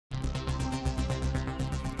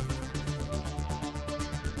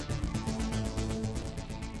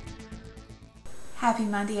Happy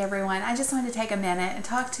Monday, everyone. I just wanted to take a minute and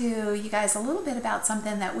talk to you guys a little bit about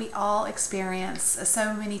something that we all experience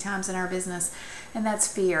so many times in our business, and that's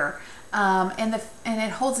fear. And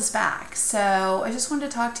it holds us back. So I just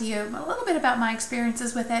wanted to talk to you a little bit about my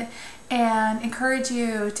experiences with it and encourage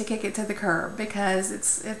you to kick it to the curb,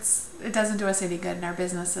 because it doesn't do us any good in our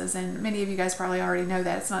businesses. And many of you guys probably already know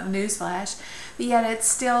that. It's not a newsflash, but yet it's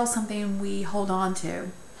still something we hold on to.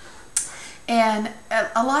 And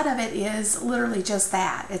a lot of it is literally just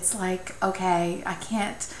that. It's like, okay, I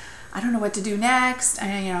don't know what to do next.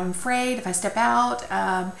 I'm afraid if I step out.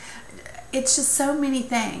 It's just so many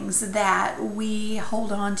things that we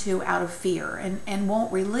hold on to out of fear and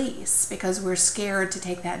won't release because we're scared to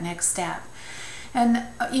take that next step. And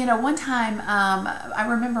one time I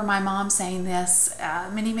remember my mom saying this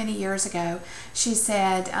many years ago. She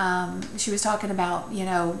said, she was talking about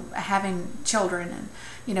having children, and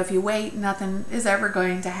if you wait, nothing is ever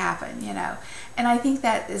going to happen. And I think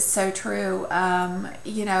that is so true. At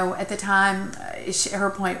the time, her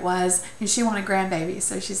point was she wanted grandbabies,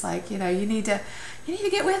 so she's like, you need to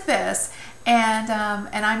get with this. And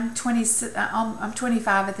I'm 25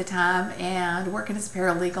 at the time, and working as a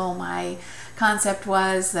paralegal. My concept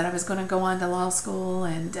was that I was going to go on to law school,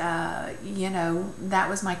 and that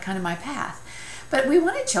was my path. But we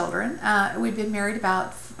wanted children. We'd been married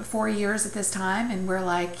about 4 years at this time, and we're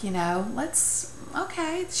like,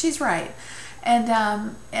 okay, she's right.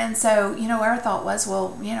 And so, our thought was,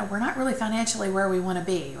 well, we're not really financially where we want to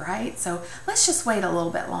be, right? So let's just wait a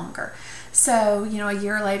little bit longer. So, a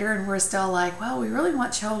year later, and we're still like, well, we really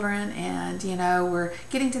want children, and, we're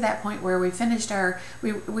getting to that point where we finished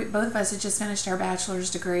we both of us had just finished our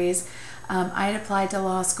bachelor's degrees. I had applied to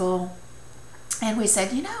law school. And we said,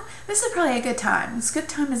 this is probably a good time. It's as good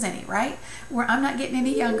time as any, right? I'm not getting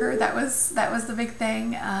any younger. That was the big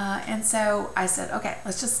thing. And so I said, okay,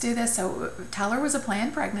 let's just do this. So Tyler was a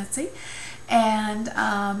planned pregnancy. And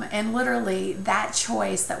literally that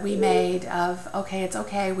choice that we made of, okay, it's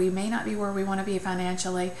okay. We may not be where we want to be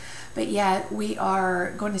financially, but yet we are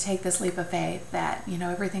going to take this leap of faith that,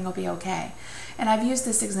 everything will be okay. And I've used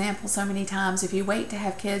this example so many times. If you wait to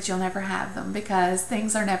have kids, you'll never have them, because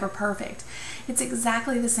things are never perfect. It's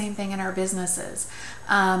exactly the same thing in our businesses.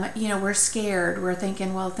 We're scared. We're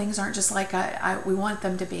thinking, well, things aren't just like we want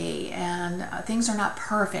them to be, and things are not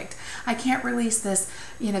perfect. I can't release this,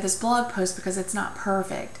 this blog post because it's not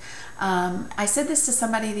perfect. I said this to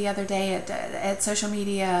somebody the other day at Social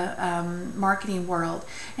Media Marketing World,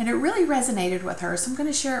 and it really resonated with her. So I'm going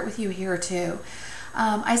to share it with you here too.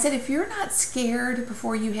 I said, if you're not scared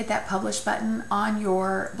before you hit that publish button on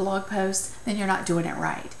your blog post, then you're not doing it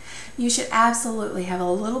right. You should absolutely have a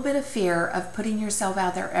little bit of fear of putting yourself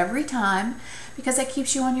out there every time, because that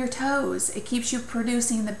keeps you on your toes. It keeps you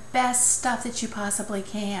producing the best stuff that you possibly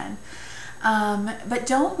can. But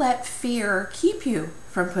don't let fear keep you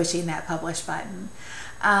from pushing that publish button.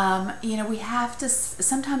 Sometimes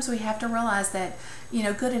we have to realize that,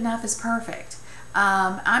 good enough is perfect.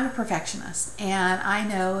 I'm a perfectionist, and I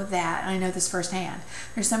know this firsthand.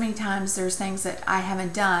 There's so many times there's things that I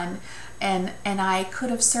haven't done, and I could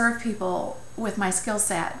have served people with my skill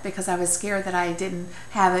set because I was scared that I didn't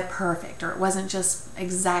have it perfect, or it wasn't just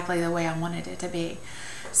exactly the way I wanted it to be.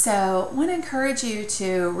 So I want to encourage you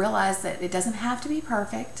to realize that it doesn't have to be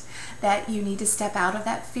perfect, that you need to step out of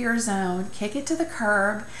that fear zone, kick it to the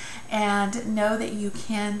curb, and know that you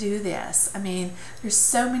can do this. I mean, there's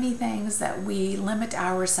so many things that we limit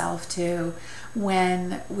ourselves to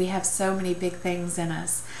when we have so many big things in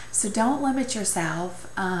us. So don't limit yourself,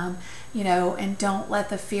 and don't let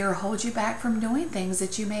the fear hold you back from doing things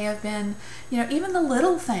that you may have been, even the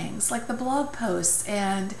little things like the blog posts,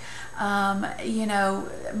 and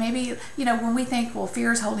maybe, when we think, well,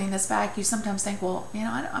 fear is holding us back, you sometimes think, well,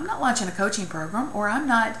 I'm not launching a coaching program, or I'm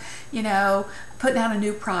not, putting out a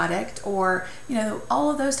new product, or, all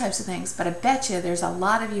of those types of things. But I bet you there's a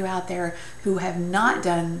lot of you out there who have not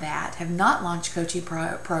done that, have not launched coaching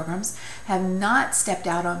programs, have not stepped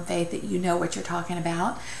out on faith that you know what you're talking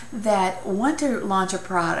about, that want to launch a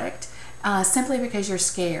product simply because you're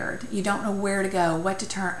scared. You don't know where to go,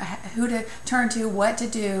 who to turn to, what to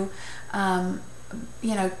do.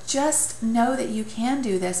 Just know that you can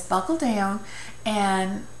do this. Buckle down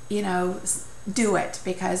and, do it,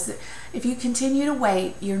 because if you continue to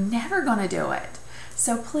wait, you're never going to do it.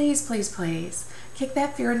 So please, please, please kick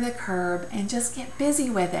that fear to the curb and just get busy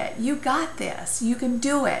with it. You got this. You can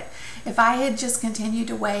do it. If I had just continued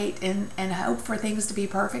to wait and hope for things to be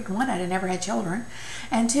perfect, one, I'd have never had children,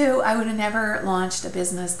 and two, I would have never launched a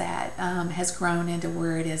business that has grown into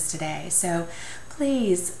where it is today. So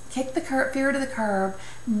please kick the fear to the curb.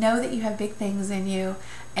 Know that you have big things in you,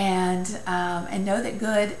 and know that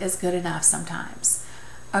good is good enough sometimes.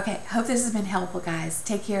 Okay, hope this has been helpful, guys.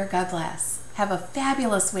 Take care. God bless. Have a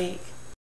fabulous week.